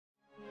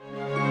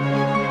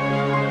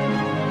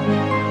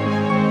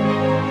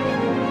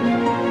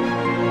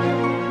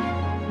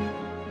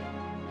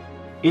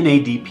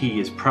NADP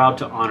is proud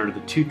to honor the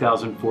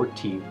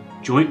 2014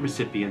 joint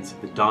recipients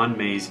of the Don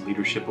Mays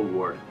Leadership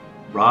Award,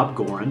 Rob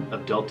Gorin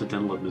of Delta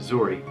Dental of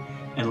Missouri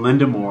and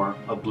Linda Moore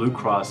of Blue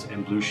Cross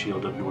and Blue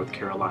Shield of North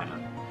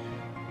Carolina.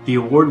 The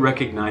award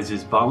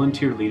recognizes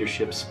volunteer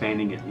leadership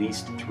spanning at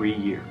least 3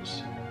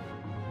 years.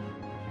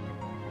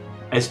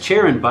 As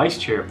chair and vice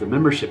chair of the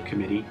membership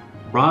committee,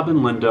 Rob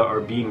and Linda are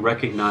being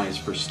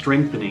recognized for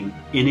strengthening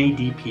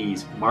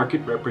NADP's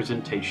market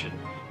representation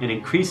and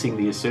increasing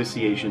the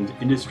association's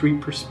industry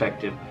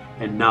perspective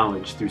and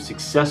knowledge through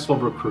successful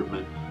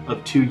recruitment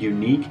of 2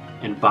 unique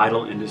and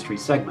vital industry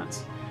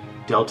segments,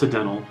 Delta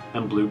Dental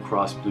and Blue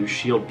Cross Blue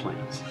Shield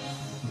plans.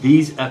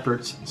 These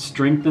efforts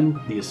strengthened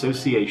the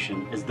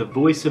association as the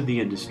voice of the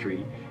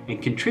industry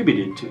and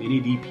contributed to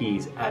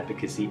NADP's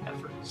advocacy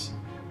efforts.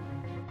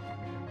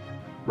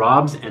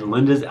 Rob's and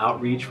Linda's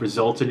outreach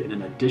resulted in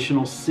an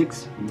additional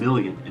 $6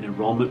 million in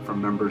enrollment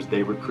from members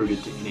they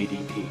recruited to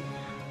NADP,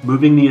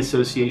 moving the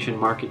association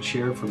market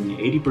share from the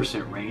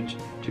 80% range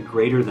to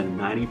greater than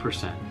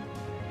 90%.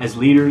 As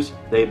leaders,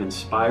 they have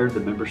inspired the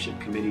membership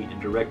committee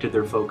and directed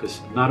their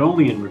focus not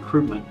only in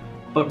recruitment,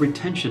 but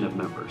retention of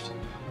members.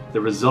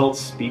 The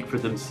results speak for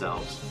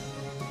themselves.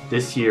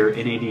 This year,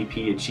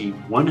 NADP achieved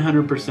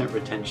 100%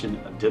 retention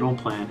of dental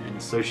plan and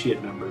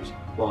associate members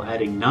while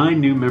adding 9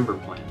 new member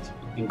plans,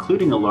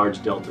 including a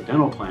large Delta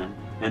Dental plan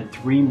and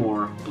 3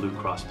 more Blue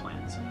Cross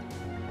plans.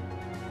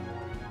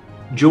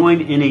 Join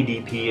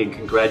NADP in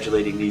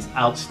congratulating these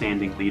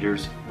outstanding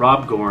leaders,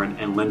 Rob Gorin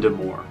and Linda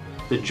Moore,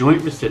 the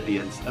joint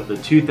recipients of the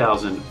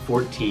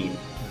 2014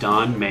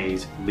 Don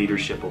Mays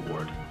Leadership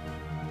Award.